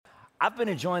I've been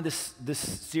enjoying this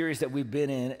series that we've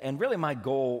been in, and really my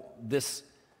goal this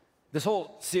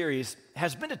whole series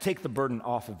has been to take the burden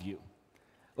off of you.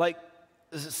 Like,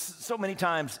 so many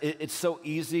times it's so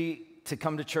easy to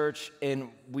come to church and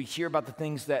we hear about the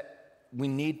things that we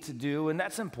need to do, and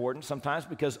that's important sometimes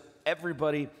because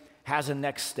everybody has a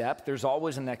next step. There's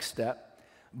always a next step.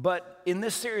 But in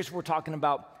this series, we're talking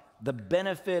about the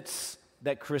benefits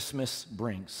that Christmas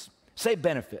brings. Say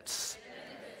benefits.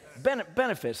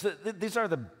 Benefits. These are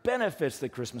the benefits that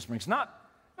Christmas brings, not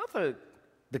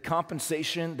the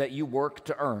compensation that you work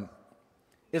to earn.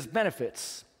 It's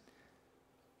benefits.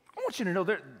 I want you to know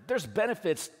there's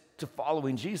benefits to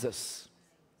following Jesus.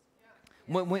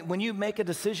 When you make a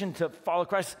decision to follow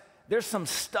Christ, there's some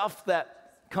stuff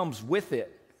that comes with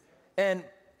it. And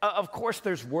of course,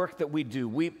 there's work that we do.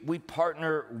 We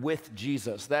partner with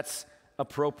Jesus. That's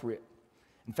appropriate.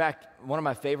 In fact, one of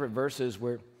my favorite verses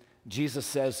where Jesus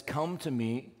says, "Come to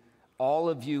me, all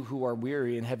of you who are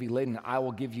weary and heavy laden, I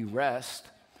will give you rest."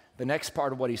 The next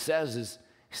part of what he says,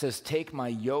 "Take my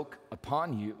yoke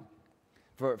upon you,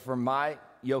 for my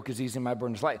yoke is easy and my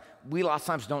burden is light." We lots of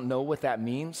times don't know what that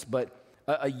means, but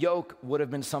a yoke would have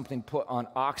been something put on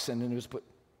oxen, and it was put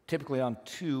typically on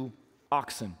 2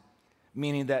 oxen,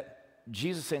 meaning that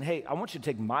Jesus is saying, "Hey, I want you to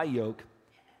take my yoke,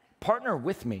 partner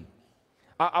with me.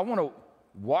 I want to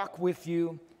walk with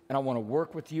you, and I want to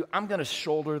work with you. I'm going to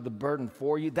shoulder the burden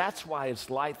for you." That's why it's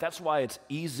light. That's why it's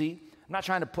easy. I'm not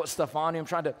trying to put stuff on you. I'm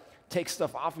trying to take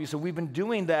stuff off you. So we've been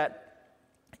doing that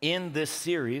in this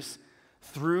series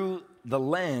through the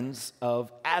lens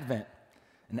of Advent.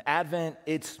 And Advent,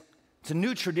 it's a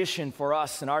new tradition for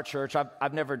us in our church.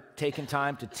 I've never taken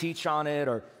time to teach on it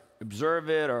or observe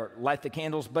it or light the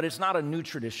candles, but it's not a new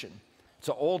tradition. It's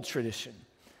an old tradition.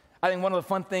 I think one of the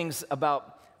fun things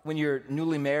about when you're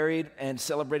newly married and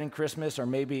celebrating Christmas or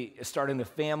maybe starting a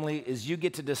family is you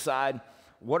get to decide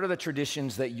what are the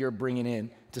traditions that you're bringing in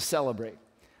to celebrate.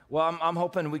 Well, I'm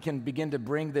hoping we can begin to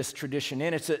bring this tradition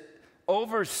in. It's an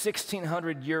over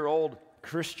 1,600-year-old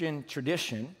Christian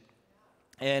tradition,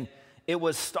 and it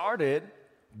was started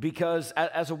because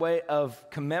as a way of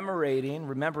commemorating,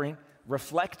 remembering,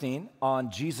 reflecting on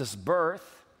Jesus'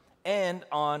 birth and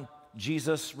on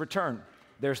Jesus' return.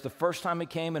 There's the first time he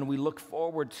came, and we look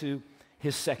forward to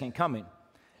his second coming.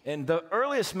 And the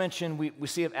earliest mention we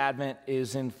see of Advent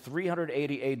is in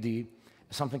 380 AD,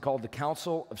 something called the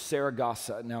Council of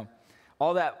Saragossa. Now,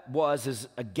 all that is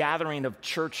a gathering of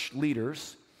church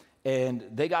leaders, and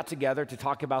they got together to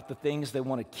talk about the things they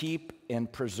want to keep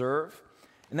and preserve.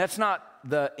 And that's not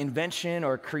the invention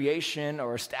or creation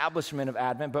or establishment of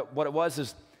Advent, but what it was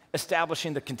is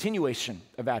establishing the continuation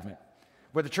of Advent,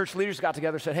 where the church leaders got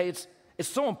together and said, "Hey, it's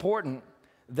so important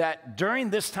that during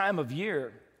this time of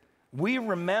year, we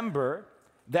remember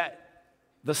that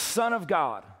the Son of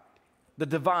God, the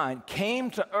divine,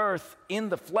 came to earth in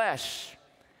the flesh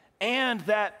and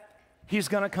that he's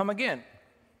going to come again."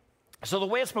 So the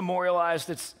way it's memorialized,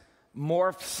 it's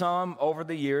morphed some over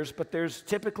the years, but there's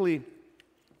typically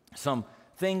some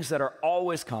things that are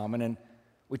always common. And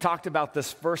we talked about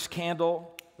this first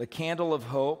candle, the candle of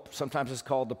hope. Sometimes it's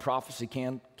called the prophecy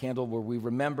candle, where we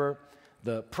remember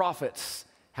the prophets,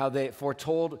 how they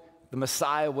foretold the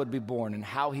Messiah would be born and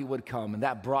how he would come, and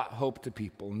that brought hope to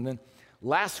people. And then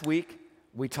last week,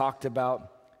 we talked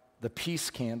about the peace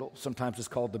candle. Sometimes it's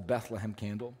called the Bethlehem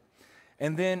candle.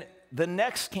 And then the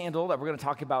next candle that we're going to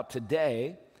talk about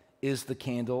today is the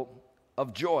candle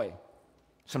of joy.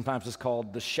 Sometimes it's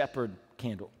called the shepherd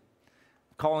candle,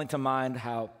 calling to mind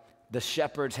how the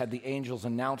shepherds had the angels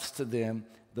announce to them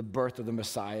the birth of the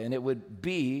Messiah, and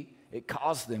it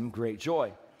caused them great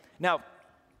joy. Now,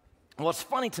 what's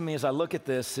funny to me as I look at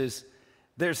this is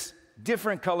there's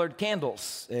different colored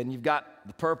candles, and you've got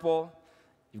the purple,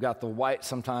 you've got the white,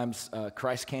 sometimes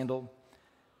Christ candle.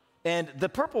 And the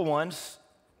purple ones,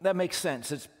 that makes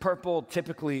sense. It's purple,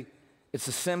 typically, it's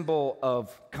a symbol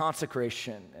of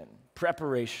consecration and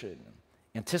preparation,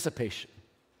 anticipation.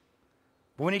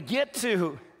 But when you get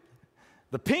to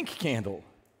the pink candle,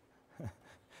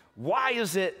 why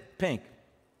is it pink?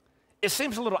 It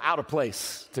seems a little out of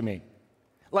place to me.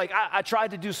 Like, I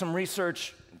tried to do some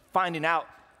research finding out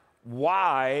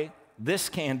why this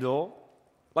candle,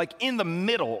 like in the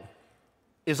middle,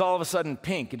 is all of a sudden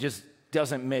pink. It just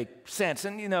doesn't make sense.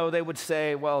 And, they would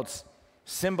say, well, it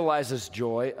symbolizes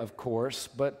joy, of course,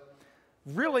 but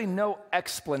really no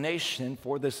explanation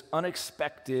for this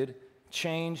unexpected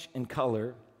change in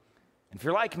color. And if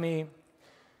you're like me,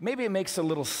 maybe it makes a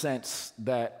little sense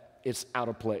that it's out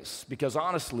of place, because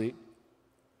honestly,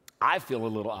 I feel a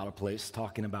little out of place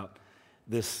talking about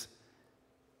this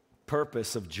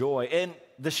purpose of joy. And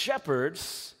the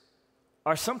shepherds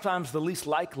are sometimes the least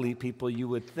likely people you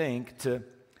would think to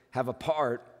have a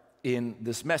part in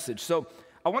this message. So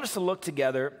I want us to look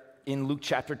together in Luke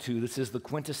chapter 2. This is the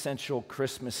quintessential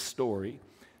Christmas story,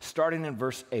 starting in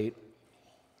verse 8,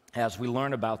 as we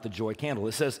learn about the joy candle.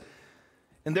 It says,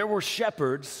 "And there were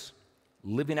shepherds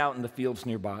living out in the fields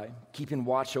nearby, keeping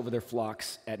watch over their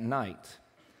flocks at night.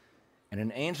 And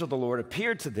an angel of the Lord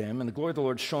appeared to them, and the glory of the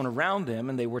Lord shone around them,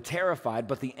 and they were terrified.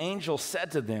 But the angel said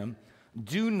to them,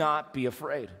 'Do not be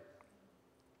afraid.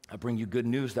 I bring you good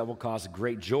news that will cause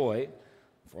great joy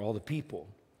for all the people.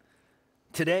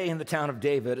 Today in the town of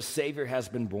David, a Savior has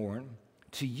been born.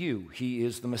 To you, he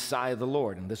is the Messiah, the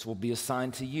Lord, and this will be a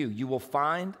sign to you. You will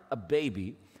find a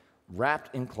baby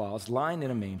wrapped in cloths, lying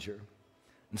in a manger.'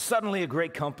 And suddenly a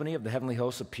great company of the heavenly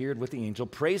hosts appeared with the angel,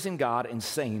 praising God and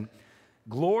saying,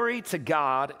 'Glory to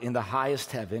God in the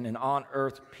highest heaven, and on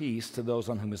earth peace to those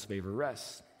on whom his favor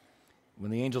rests.'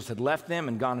 When the angels had left them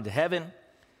and gone into heaven,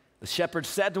 the shepherds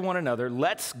said to one another,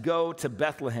 'Let's go to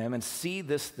Bethlehem and see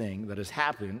this thing that has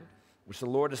happened, which the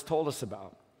Lord has told us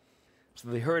about.' So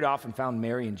they hurried off and found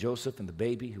Mary and Joseph and the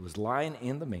baby who was lying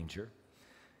in the manger.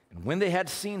 And when they had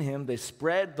seen him, they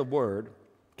spread the word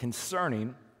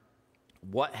concerning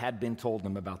what had been told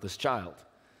them about this child.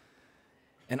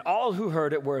 And all who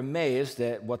heard it were amazed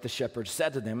at what the shepherds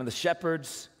said to them. And the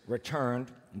shepherds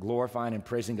returned, glorifying and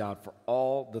praising God for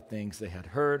all the things they had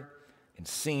heard and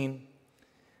seen,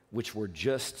 which were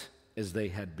just as they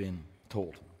had been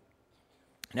told."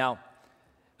 Now,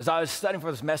 as I was studying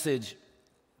for this message,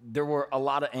 there were a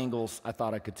lot of angles I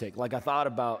thought I could take. Like I thought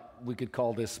about, we could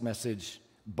call this message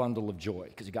Bundle of Joy,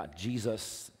 because you got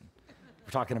Jesus,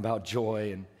 we're talking about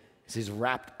joy, and he's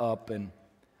wrapped up. And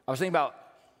I was thinking about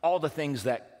all the things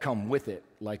that come with it.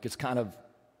 Like it's kind of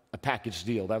a package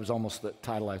deal. That was almost the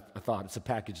title I thought. It's a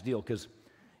package deal because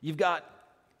you've got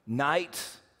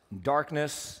night, and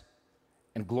darkness,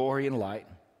 and glory and light.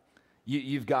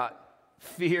 You've got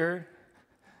fear,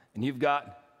 and you've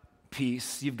got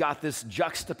peace. You've got this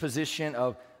juxtaposition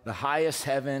of the highest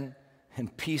heaven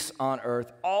and peace on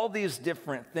earth. All these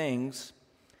different things.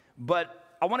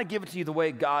 But I want to give it to you the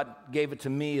way God gave it to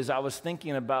me as I was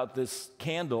thinking about this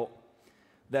candle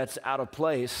that's out of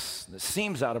place, that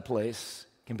seems out of place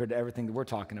compared to everything that we're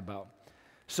talking about.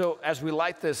 So as we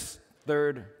light this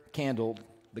third candle,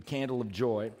 the candle of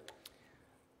joy,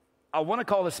 I want to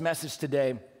call this message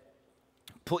today,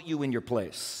 "Put You in Your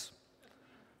Place."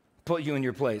 Put you in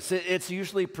your place. It's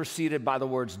usually preceded by the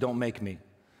words, "Don't make me."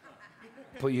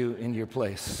 Put you in your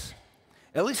place.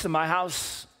 At least in my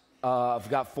house, I've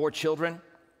got 4 children,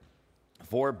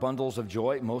 4 bundles of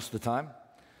joy most of the time.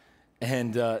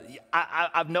 And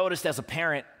I've noticed as a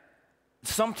parent,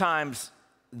 sometimes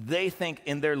they think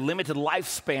in their limited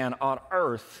lifespan on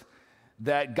earth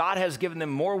that God has given them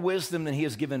more wisdom than he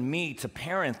has given me to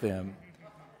parent them.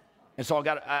 And so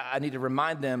I need to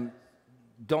remind them,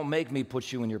 don't make me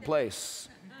put you in your place.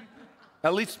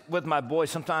 At least with my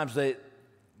boys, sometimes they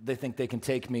think they can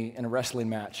take me in a wrestling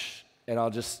match, and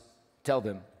I'll just tell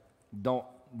them,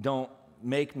 don't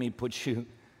make me put you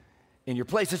in your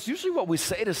place. It's usually what we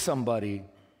say to somebody.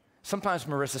 Sometimes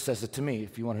Marissa says it to me,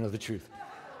 if you want to know the truth.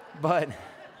 But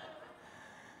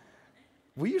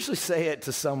we usually say it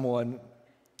to someone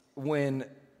when,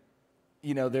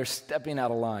 they're stepping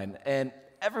out of line. And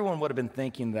everyone would have been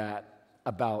thinking that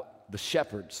about the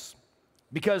shepherds,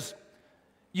 because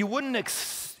you wouldn't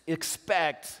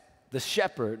expect the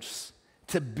shepherds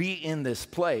to be in this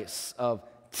place of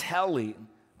telling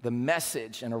the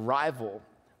message and arrival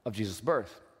of Jesus'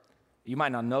 birth. You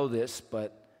might not know this,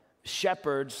 but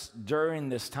shepherds during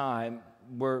this time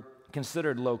were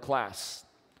considered low class.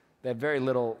 They had very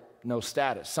little, no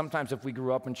status. Sometimes if we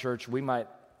grew up in church, we might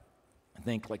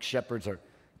think like shepherds are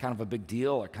kind of a big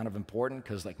deal or kind of important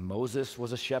because like Moses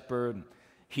was a shepherd. And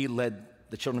he led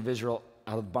the children of Israel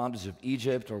out of the bondage of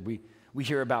Egypt. Or we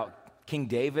hear about King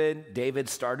David. David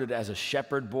started as a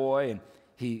shepherd boy and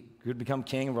he could become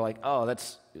king. And we're like, oh,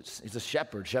 he's a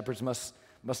shepherd. Shepherds must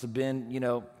have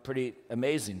been, pretty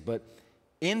amazing. But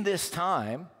in this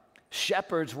time,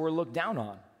 shepherds were looked down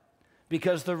on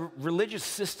because the religious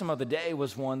system of the day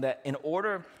was one that in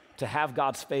order to have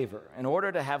God's favor, in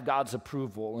order to have God's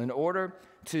approval, in order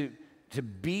to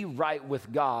be right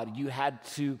with God, you had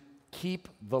to keep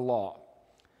the law.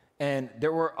 And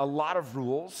there were a lot of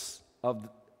rules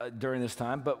during this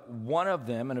time, but one of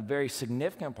them, and a very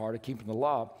significant part of keeping the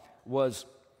law, was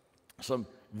some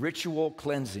ritual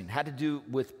cleansing, had to do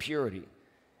with purity.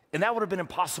 And that would have been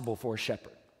impossible for a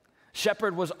shepherd.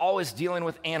 Shepherd was always dealing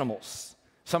with animals,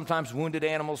 sometimes wounded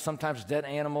animals, sometimes dead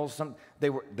animals. They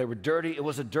were dirty. It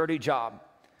was a dirty job.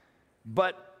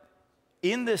 But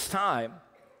in this time,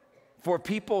 for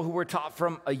people who were taught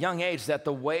from a young age that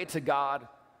the way to God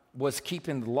was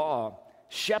keeping the law,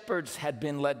 shepherds had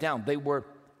been let down. They were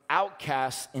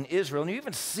outcasts in Israel. And you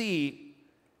even see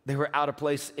they were out of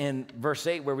place in verse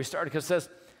 8 where we started, because it says,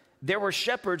 there were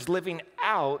shepherds living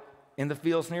out in the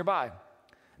fields nearby.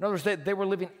 In other words, they were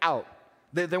living out.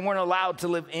 They weren't allowed to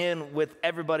live in with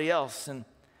everybody else. And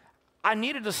I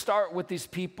needed to start with these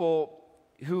people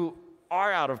who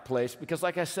are out of place because,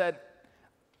 like I said,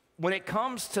 when it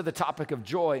comes to the topic of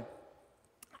joy,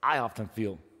 I often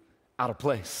feel out of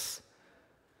place.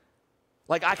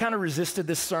 Like, I kind of resisted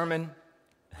this sermon.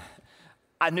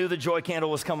 I knew the joy candle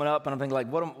was coming up, and I'm thinking,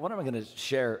 like, what am I going to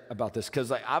share about this?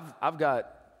 Because like, I've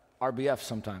got RBF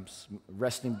sometimes,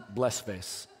 resting blessed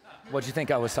face. What'd you think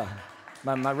I was talking?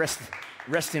 My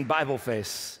resting Bible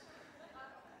face.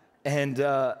 And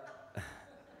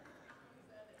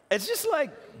it's just like,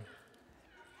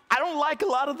 I don't like a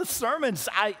lot of the sermons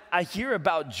I hear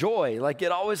about joy. Like,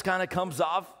 it always kind of comes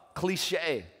off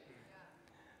cliche.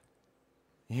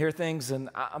 You hear things, and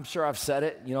I'm sure I've said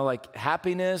it, like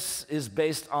happiness is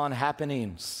based on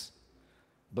happenings,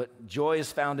 but joy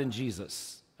is found in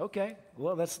Jesus. Okay,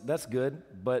 well, that's good,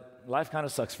 but life kind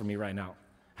of sucks for me right now.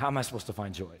 How am I supposed to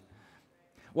find joy?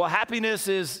 Well, happiness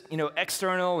is,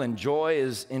 external, and joy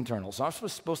is internal. So I'm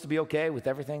supposed to be okay with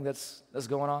everything that's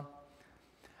going on.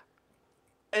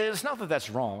 And it's not that that's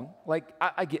wrong. Like,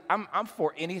 I'm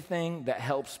for anything that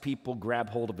helps people grab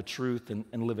hold of a truth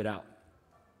and live it out.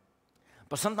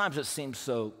 But sometimes it seems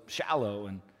so shallow,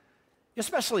 and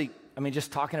especially,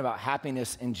 just talking about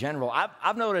happiness in general.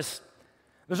 I've noticed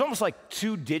there's almost like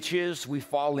two ditches we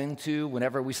fall into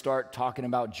whenever we start talking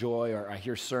about joy, or I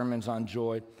hear sermons on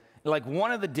joy. Like,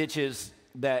 one of the ditches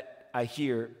that I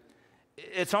hear,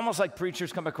 it's almost like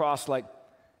preachers come across like,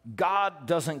 God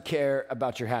doesn't care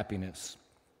about your happiness.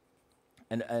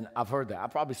 And I've heard that. I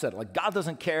probably said it. Like, God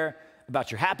doesn't care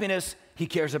about your happiness. He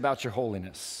cares about your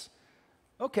holiness.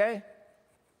 Okay,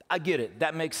 I get it.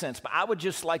 That makes sense. But I would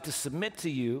just like to submit to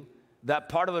you that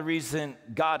part of the reason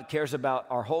God cares about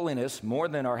our holiness more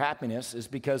than our happiness is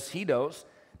because he knows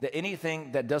that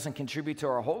anything that doesn't contribute to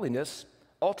our holiness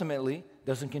ultimately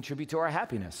doesn't contribute to our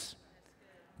happiness.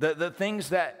 The things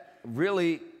that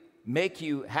really make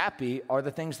you happy are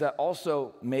the things that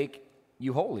also make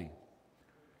you holy.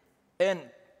 And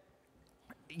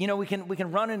we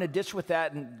can run in a ditch with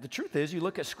that, and the truth is, you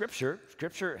look at Scripture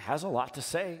has a lot to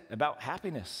say about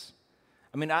happiness.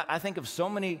 I think of so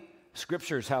many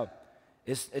Scriptures how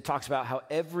it talks about how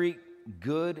every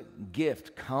good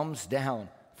gift comes down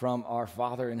from our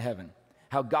Father in heaven.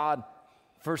 How God,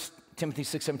 1 Timothy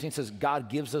 6:17 says, God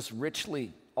gives us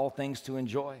richly all things to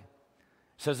enjoy.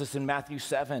 It says this in Matthew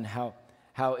 7, how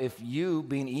if you,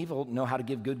 being evil, know how to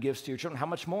give good gifts to your children, how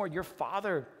much more your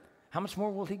Father, how much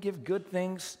more will he give good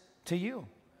things to you?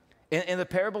 In the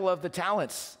parable of the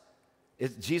talents,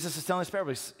 Jesus is telling this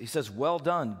parable. He says, well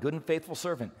done, good and faithful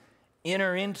servant.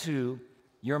 Enter into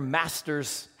your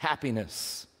master's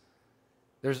happiness.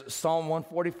 There's Psalm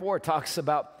 144 talks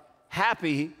about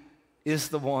happy is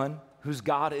the one whose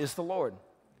God is the Lord.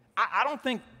 I don't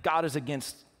think God is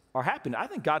against our happiness. I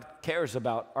think God cares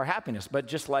about our happiness. But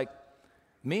just like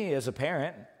me as a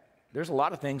parent, there's a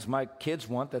lot of things my kids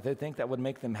want that they think that would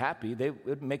make them happy. They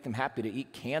would make them happy to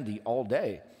eat candy all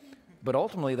day. But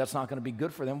ultimately, that's not going to be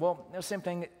good for them. Well, the same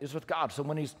thing is with God. So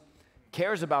when he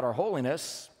cares about our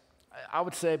holiness, I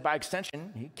would say by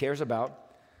extension, he cares about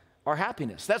our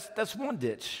happiness. That's one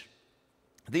ditch.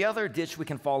 The other ditch we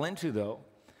can fall into, though,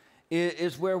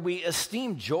 is where we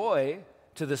esteem joy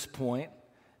to this point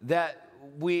that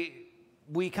we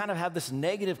kind of have this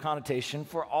negative connotation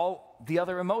for all the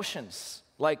other emotions.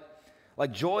 Like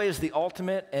joy is the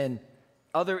ultimate, and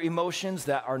other emotions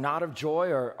that are not of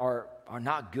joy are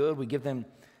not good. We give them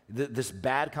this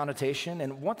bad connotation.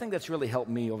 And one thing that's really helped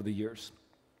me over the years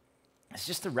is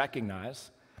just to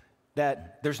recognize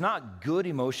that there's not good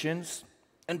emotions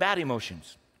and bad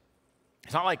emotions.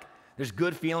 It's not like there's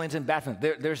good feelings and bad feelings.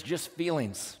 There's just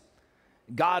feelings.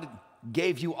 God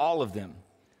gave you all of them.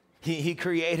 He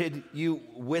created you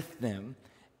with them.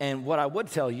 And what I would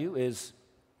tell you is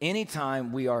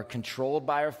anytime we are controlled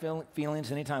by our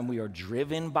feelings, anytime we are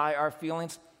driven by our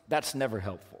feelings, that's never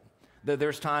helpful.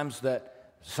 There's times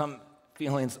that some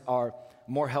feelings are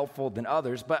more helpful than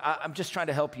others, but I'm just trying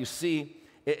to help you see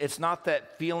it's not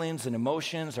that feelings and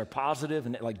emotions are positive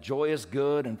and like joy is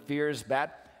good and fear is bad.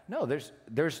 No,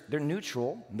 they're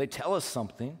neutral. They tell us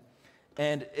something,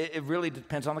 and it really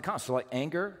depends on the context. So like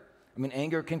anger,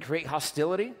 anger can create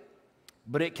hostility,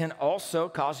 but it can also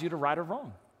cause you to right or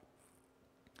wrong.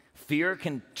 Fear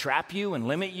can trap you and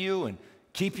limit you and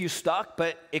keep you stuck,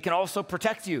 but it can also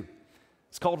protect you.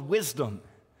 It's called wisdom.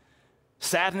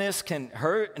 Sadness can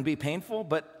hurt and be painful,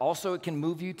 but also it can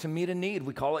move you to meet a need.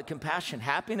 We call it compassion.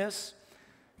 Happiness,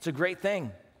 it's a great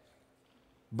thing.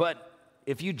 But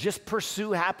if you just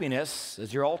pursue happiness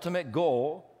as your ultimate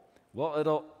goal, well,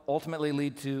 it'll ultimately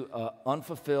lead to an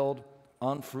unfulfilled,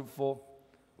 unfruitful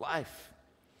life.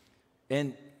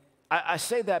 And I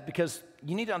say that because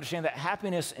you need to understand that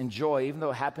happiness and joy, even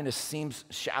though happiness seems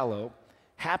shallow,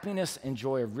 happiness and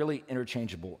joy are really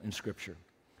interchangeable in Scripture.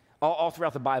 All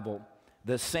throughout the Bible,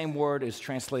 the same word is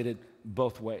translated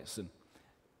both ways. And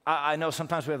I know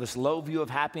sometimes we have this low view of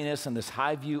happiness and this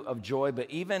high view of joy, but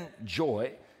even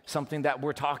joy, something that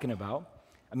we're talking about,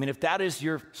 I mean, if that is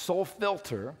your sole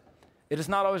filter, it is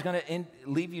not always going to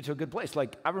lead you to a good place.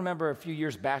 Like, I remember a few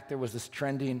years back, there was this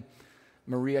trending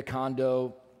Maria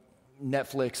Kondo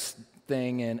Netflix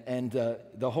thing, and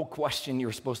the whole question you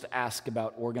were supposed to ask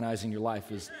about organizing your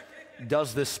life is,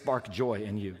 does this spark joy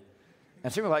in you?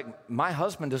 And so you're like, my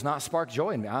husband does not spark joy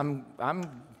in me.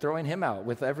 I'm throwing him out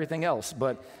with everything else.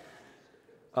 But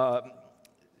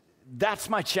that's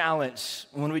my challenge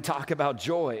when we talk about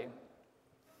joy.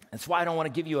 That's why I don't want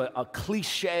to give you a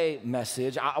cliche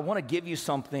message. I want to give you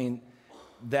something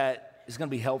that is going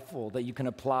to be helpful, that you can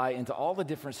apply into all the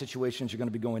different situations you're going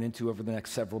to be going into over the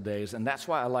next several days. And that's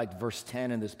why I liked verse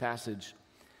 10 in this passage,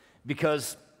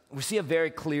 because we see a very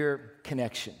clear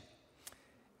connection.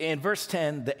 In verse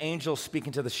 10, the angel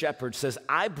speaking to the shepherd says,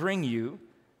 I bring you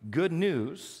good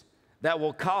news that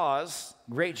will cause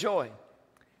great joy.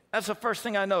 That's the first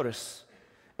thing I notice,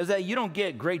 is that you don't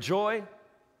get great joy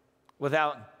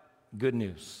without good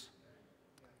news.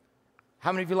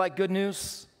 How many of you like good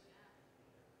news?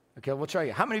 Okay, we'll try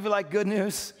again. How many of you like good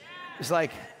news? It's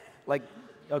like,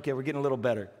 okay, we're getting a little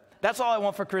better. That's all I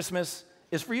want for Christmas,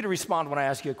 is for you to respond when I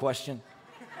ask you a question.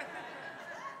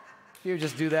 If you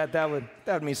just do that, that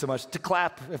would mean so much. To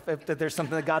clap if there's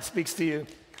something that God speaks to you,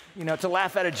 to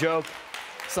laugh at a joke,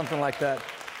 something like that.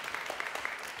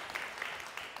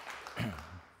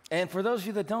 And for those of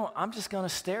you that don't, I'm just going to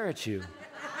stare at you,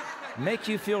 make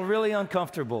you feel really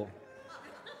uncomfortable.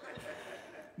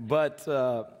 But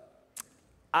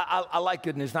I like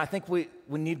good news, and I think we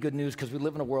need good news because we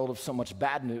live in a world of so much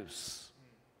bad news.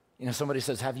 Somebody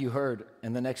says, have you heard?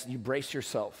 And the next, you brace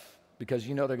yourself, because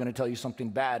they're going to tell you something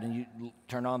bad, and you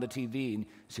turn on the TV and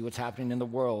see what's happening in the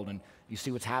world, and you see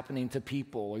what's happening to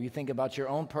people, or you think about your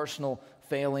own personal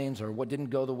failings or what didn't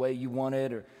go the way you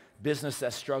wanted, or business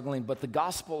that's struggling. But the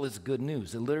gospel is good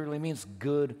news. It literally means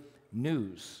good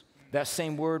news. That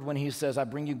same word, when he says, I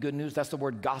bring you good news, that's the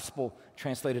word gospel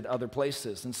translated other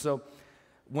places. And so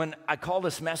when I call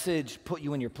this message, put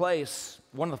you in your place,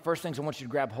 one of the first things I want you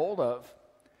to grab hold of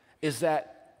is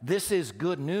that this is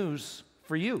good news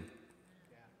for you.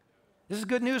 This is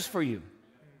good news for you.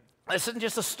 This isn't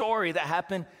just a story that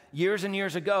happened years and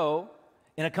years ago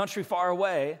in a country far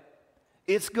away.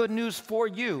 It's good news for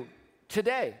you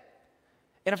today.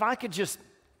 And if I could just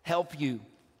help you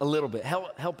a little bit,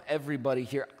 help everybody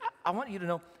here, I want you to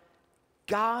know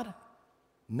God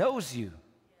knows you.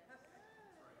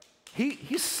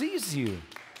 He sees you.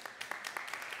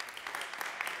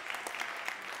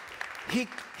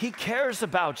 He cares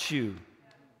about you.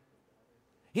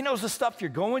 He knows the stuff you're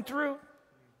going through.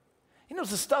 He knows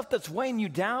the stuff that's weighing you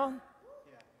down.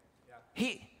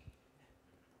 He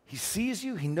sees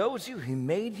you. He knows you. He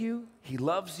made you. He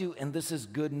loves you. And this is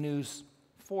good news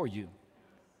for you.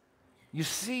 You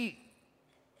see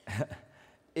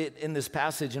it in this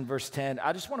passage in verse 10.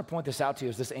 I just want to point this out to you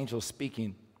as this angel is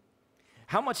speaking.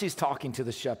 How much he's talking to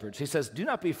the shepherds. He says, do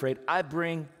not be afraid. I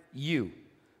bring you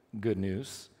good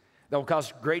news that will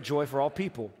cause great joy for all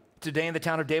people. Today in the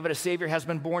town of David, a Savior has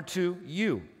been born to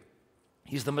you.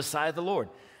 He's the Messiah, the Lord.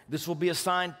 This will be a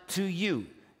sign to you.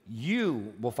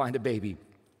 You will find a baby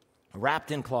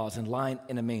wrapped in cloths and lying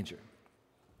in a manger.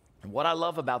 And what I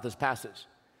love about this passage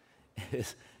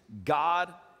is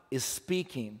God is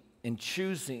speaking and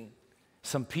choosing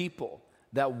some people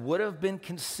that would have been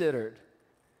considered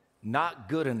not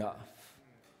good enough,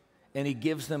 and he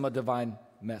gives them a divine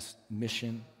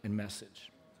mission and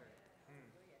message.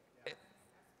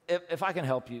 If I can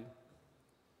help you,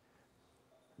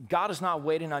 God is not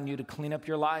waiting on you to clean up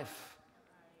your life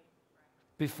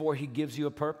before he gives you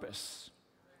a purpose.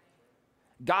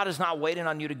 God is not waiting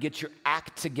on you to get your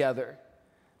act together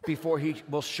before he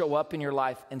will show up in your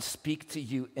life and speak to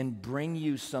you and bring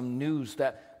you some news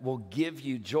that will give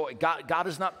you joy. God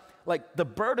is not, like, the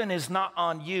burden is not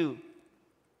on you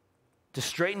to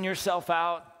straighten yourself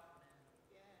out,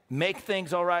 make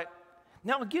things all right.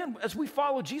 Now, again, as we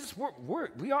follow Jesus,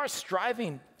 we are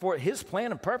striving for his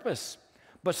plan and purpose.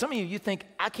 But some of you think,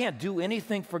 I can't do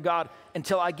anything for God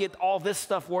until I get all this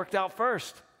stuff worked out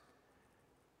first.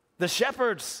 The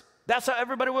shepherds, that's how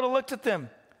everybody would have looked at them.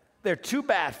 They're too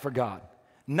bad for God,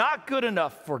 not good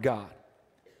enough for God,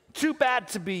 too bad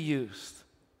to be used.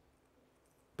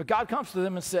 But God comes to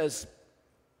them and says,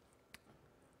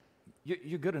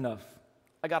 you're good enough.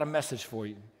 I got a message for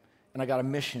you, and I got a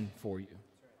mission for you.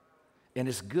 And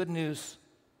it's good news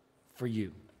for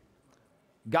you.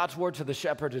 God's word to the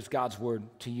shepherd is God's word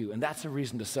to you, and that's a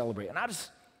reason to celebrate. And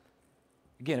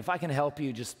again, if I can help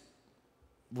you, just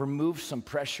remove some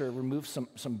pressure, remove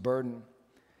some burden.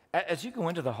 As you go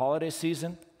into the holiday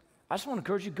season, I just want to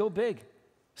encourage you, go big.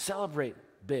 Celebrate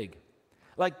big.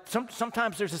 Like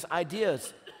sometimes there's this idea,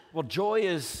 well, joy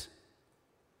is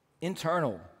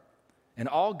internal, and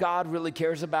all God really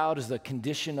cares about is the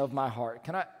condition of my heart.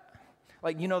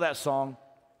 You know that song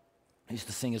I used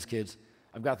to sing as kids?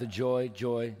 I've got the joy,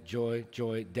 joy, joy,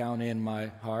 joy down in my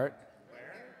heart.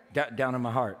 Down in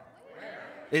my heart.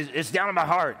 It's down in my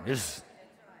heart.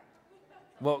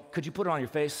 Well, could you put it on your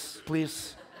face,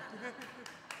 please?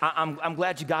 I'm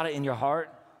glad you got it in your heart,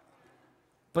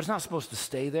 but it's not supposed to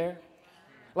stay there.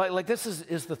 Like this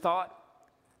is the thought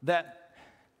that,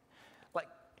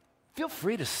 feel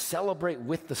free to celebrate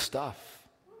with the stuff.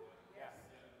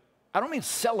 I don't mean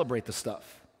celebrate the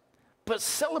stuff, but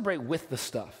celebrate with the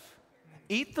stuff.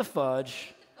 Eat the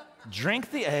fudge,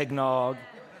 drink the eggnog,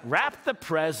 wrap the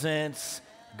presents,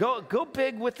 go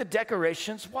big with the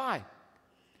decorations. Why?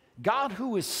 God,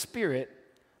 who is spirit,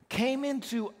 came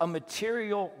into a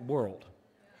material world.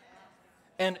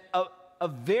 And a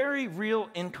very real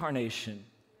incarnation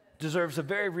deserves a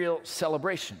very real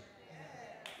celebration.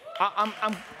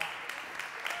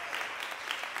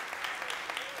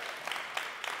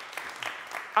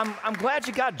 I'm glad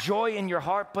you got joy in your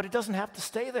heart, but it doesn't have to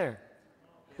stay there.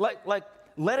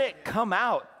 Let it come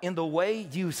out in the way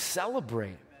you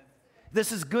celebrate.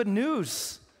 This is good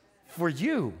news for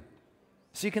you,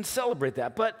 so you can celebrate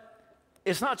that. But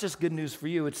it's not just good news for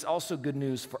you, it's also good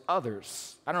news for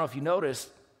others. I don't know if you noticed,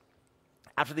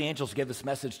 after the angels gave this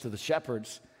message to the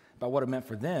shepherds about what it meant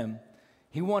for them,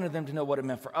 he wanted them to know what it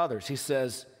meant for others. He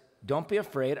says, don't be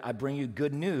afraid, I bring you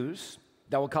good news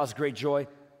that will cause great joy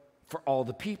for all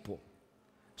the people.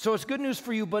 So it's good news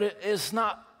for you, but it is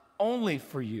not only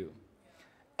for you.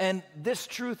 And this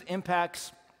truth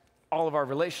impacts all of our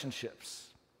relationships.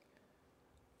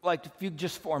 Like, if you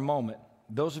just for a moment,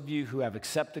 those of you who have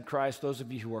accepted Christ, those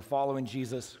of you who are following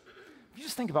Jesus, if you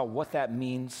just think about what that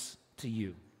means to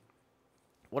you.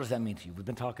 What does that mean to you? We've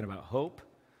been talking about hope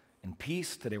and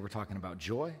peace. Today we're talking about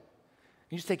joy.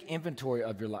 You just take inventory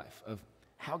of your life, of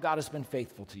how God has been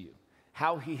faithful to you,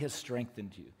 how he has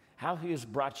strengthened you, how he has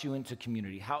brought you into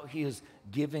community, how he has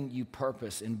given you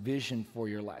purpose and vision for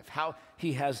your life, how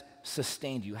he has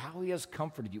sustained you, how he has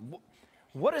comforted you.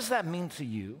 What does that mean to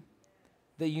you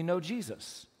that you know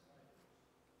Jesus?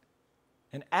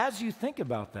 And as you think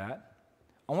about that,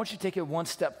 I want you to take it one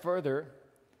step further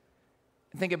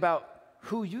and think about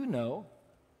who you know,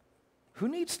 who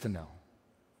needs to know.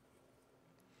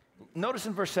 Notice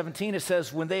in verse 17 it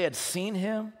says, when they had seen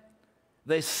him,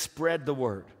 they spread the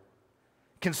word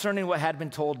concerning what had been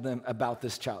told them about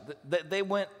this child. They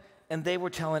went and they were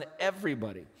telling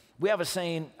everybody. We have a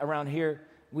saying around here,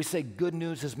 we say good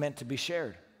news is meant to be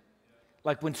shared.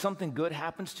 Like when something good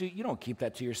happens to you, you don't keep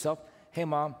that to yourself. Hey,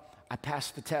 Mom, I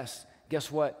passed the test.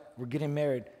 Guess what? We're getting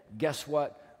married. Guess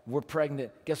what? We're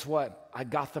pregnant. Guess what? I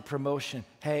got the promotion.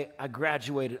 Hey, I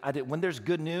graduated. I did. When there's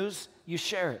good news, you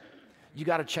share it. You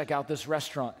got to check out this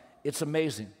restaurant. It's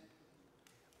amazing.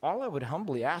 All I would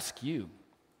humbly ask you,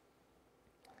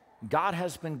 God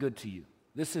has been good to you.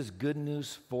 This is good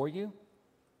news for you.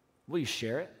 Will you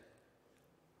share it?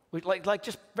 Like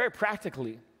just very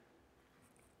practically,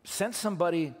 send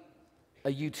somebody a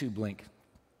YouTube link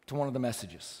to one of the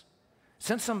messages.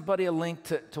 Send somebody a link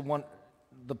to one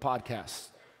of the podcast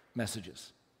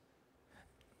messages.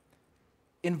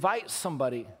 Invite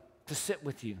somebody to sit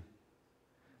with you.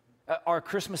 Our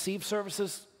Christmas Eve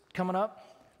services coming up.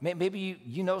 Maybe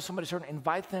you know somebody certain.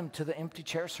 Invite them to the empty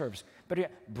chair service. But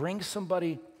bring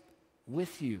somebody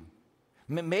with you.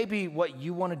 Maybe what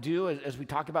you want to do as we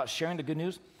talk about sharing the good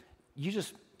news, you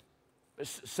just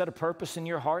set a purpose in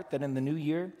your heart that in the new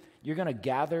year, you're going to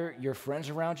gather your friends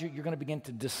around you. You're going to begin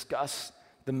to discuss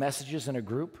the messages in a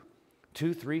group,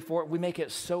 2, 3, 4. We make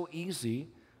it so easy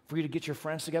for you to get your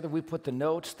friends together. We put the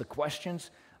notes, the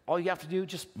questions. All you have to do,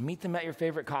 just meet them at your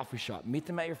favorite coffee shop. Meet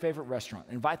them at your favorite restaurant.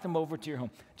 Invite them over to your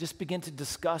home. Just begin to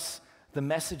discuss the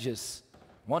messages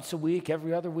once a week,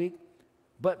 every other week.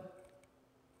 But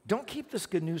don't keep this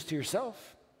good news to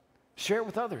yourself. Share it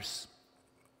with others.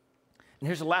 And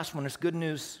here's the last one. It's good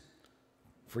news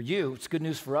for you. It's good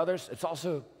news for others. It's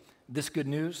also, this good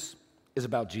news is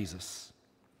about Jesus.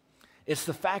 It's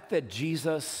the fact that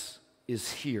Jesus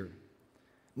is here.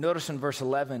 Notice in verse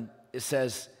 11, it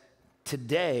says,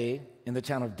 today in the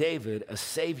town of David, a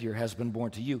Savior has been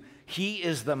born to you. He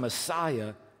is the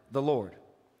Messiah, the Lord.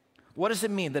 What does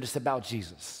it mean that it's about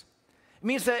Jesus? It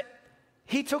means that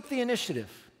he took the initiative.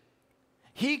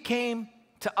 He came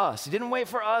to us. He didn't wait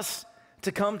for us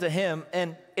to come to him.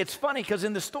 And it's funny because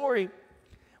in the story,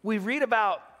 we read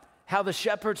about how the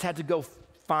shepherds had to go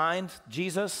find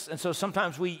Jesus. And so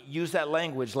sometimes we use that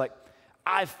language like,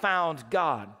 I found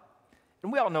God.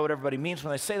 And we all know what everybody means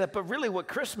when they say that. But really what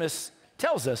Christmas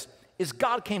tells us is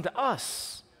God came to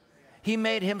us. He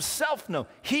made himself known.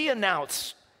 He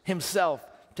announced himself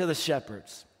to the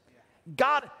shepherds.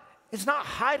 God is not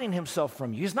hiding himself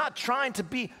from you. He's not trying to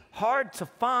be hard to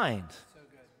find.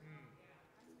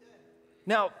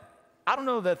 Now, I don't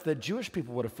know that the Jewish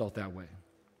people would have felt that way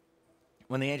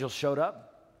when the angels showed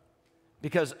up,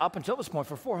 because up until this point,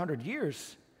 for 400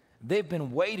 years, they've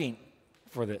been waiting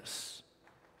for this.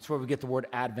 That's where we get the word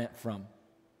Advent from.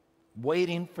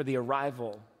 Waiting for the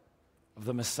arrival of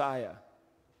the Messiah,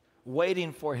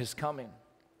 waiting for his coming.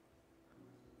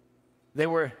 They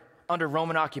were under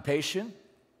Roman occupation.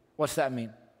 What's that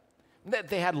mean? That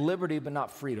they had liberty but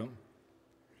not freedom.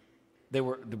 They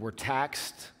were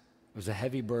taxed. It was a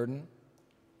heavy burden.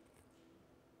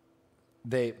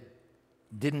 They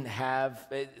didn't have,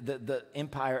 the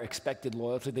empire expected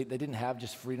loyalty. They didn't have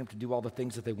just freedom to do all the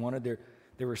things that they wanted.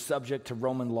 They were subject to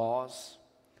Roman laws.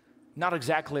 Not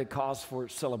exactly a cause for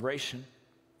celebration.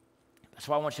 That's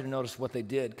why I want you to notice what they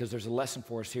did, because there's a lesson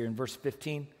for us here. In verse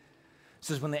 15, it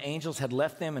says, when the angels had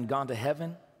left them and gone to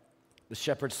heaven, the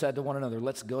shepherds said to one another,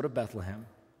 let's go to Bethlehem,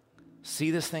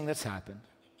 see this thing that's happened,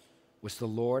 which the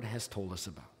Lord has told us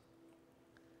about.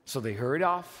 So they hurried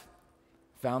off,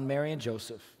 found Mary and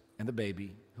Joseph and the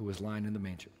baby who was lying in the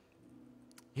manger.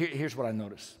 Here's what I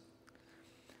noticed.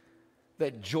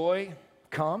 That joy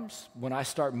comes when I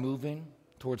start moving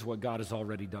towards what God has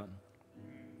already done.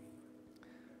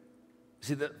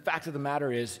 See, the fact of the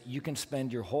matter is, you can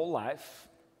spend your whole life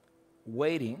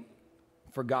waiting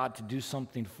for God to do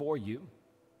something for you,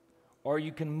 or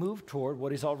you can move toward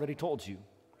what he's already told you.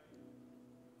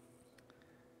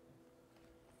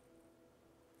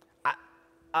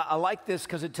 I like this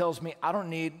because it tells me I don't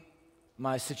need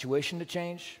my situation to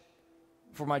change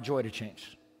for my joy to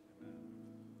change.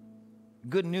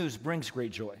 Good news brings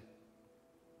great joy.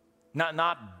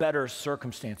 Not better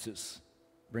circumstances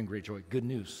bring great joy. Good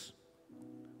news.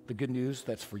 The good news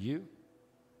that's for you.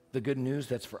 The good news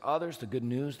that's for others. The good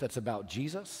news that's about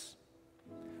Jesus.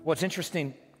 What's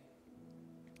interesting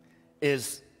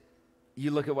is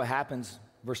you look at what happens.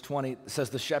 Verse 20, it says,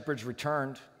 the shepherds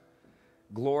returned,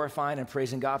 glorifying and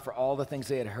praising God for all the things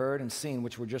they had heard and seen,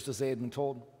 which were just as they had been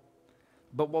told.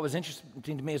 But what was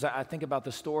interesting to me is I think about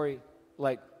the story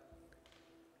like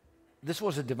this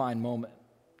was a divine moment,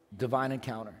 divine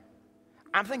encounter.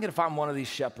 I'm thinking if I'm one of these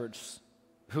shepherds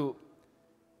who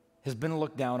has been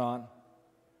looked down on,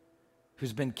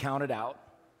 who's been counted out,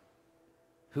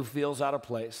 who feels out of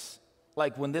place,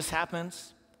 like when this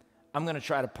happens, I'm going to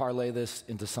try to parlay this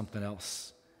into something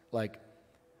else. Like,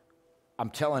 I'm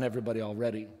telling everybody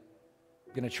already.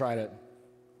 I'm going to try to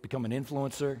become an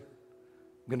influencer.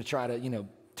 I'm going to try to,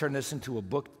 turn this into a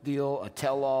book deal, a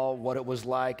tell-all, what it was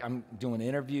like. I'm doing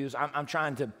interviews. I'm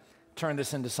trying to turn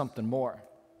this into something more.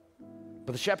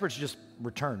 But the shepherds just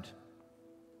returned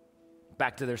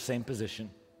back to their same position,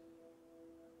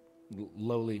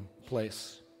 lowly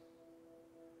place.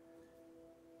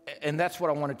 And that's what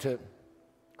I wanted to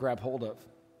grab hold of.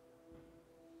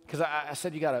 Because I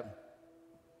said you got to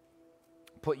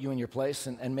put you in your place,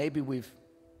 and maybe we've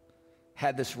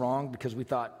had this wrong because we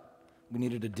thought we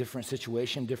needed a different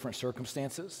situation, different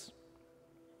circumstances.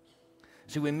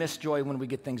 See, we miss joy when we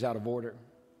get things out of order.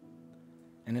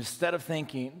 And instead of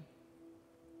thinking,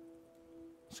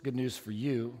 it's good news for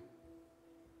you,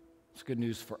 it's good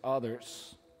news for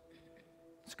others,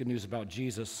 it's good news about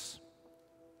Jesus,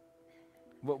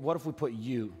 what if we put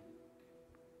you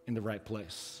in the right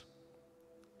place?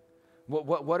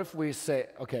 What if we say,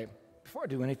 okay, before I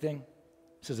do anything,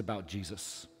 this is about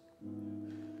Jesus.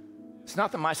 It's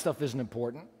not that my stuff isn't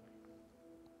important,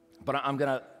 but I'm going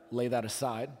to lay that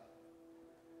aside.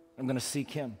 I'm going to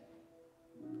seek him.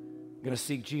 I'm going to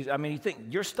seek Jesus. I mean, you think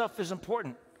your stuff is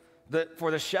important.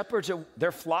 For the shepherds,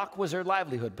 their flock was their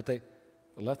livelihood, but they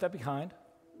left that behind.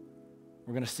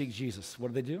 We're going to seek Jesus.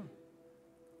 What do?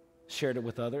 Shared it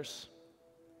with others.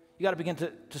 You got to begin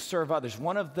to serve others.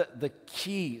 One of the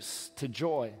keys to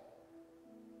joy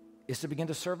is to begin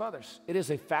to serve others. It is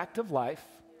a fact of life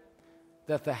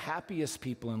that the happiest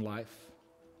people in life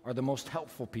are the most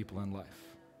helpful people in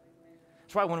life.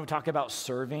 That's why when we talk about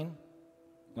serving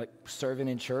like serving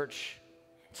in church.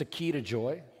 It's a key to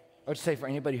joy. I would say for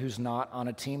anybody who's not on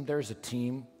a team, there's a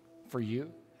team for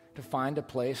you to find a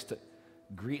place to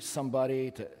greet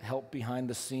somebody, to help behind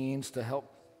the scenes, to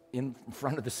help in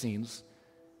front of the scenes.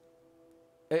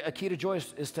 A key to joy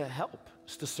is to help,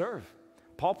 is to serve.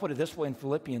 Paul put it this way in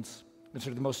Philippians,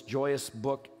 considered the most joyous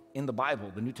book in the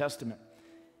Bible, the New Testament.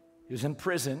 He was in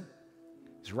prison.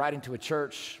 He's writing to a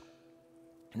church.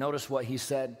 Notice what he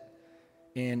said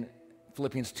in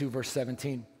Philippians 2, verse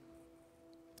 17.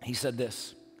 He said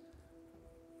this: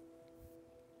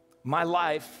 "My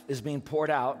life is being poured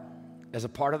out as a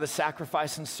part of the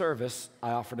sacrifice and service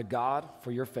I offer to God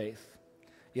for your faith.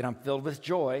 Yet I'm filled with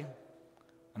joy,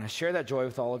 and I share that joy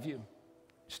with all of you."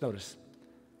 Just notice,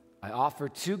 I offer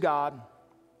to God,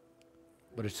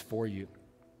 but it's for you.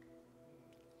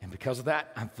 And because of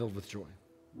that, I'm filled with joy.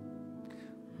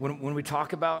 When we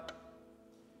talk about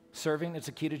serving, it's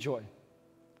a key to joy.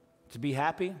 To be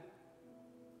happy,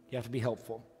 you have to be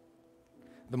helpful.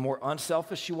 The more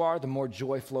unselfish you are, the more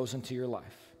joy flows into your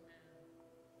life.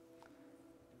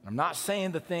 I'm not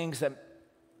saying the things that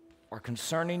are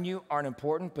concerning you aren't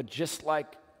important, but just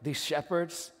like these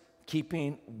shepherds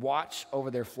keeping watch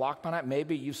over their flock by night,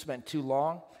 maybe you spent too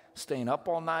long staying up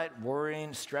all night,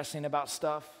 worrying, stressing about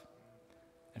stuff.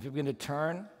 If you begin to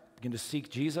turn, begin to seek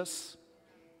Jesus,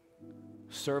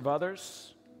 serve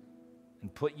others,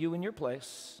 and put you in your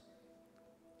place,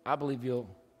 I believe you'll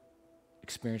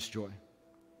experience joy.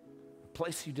 A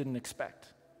place you didn't expect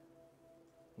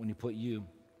when you put you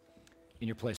in your place.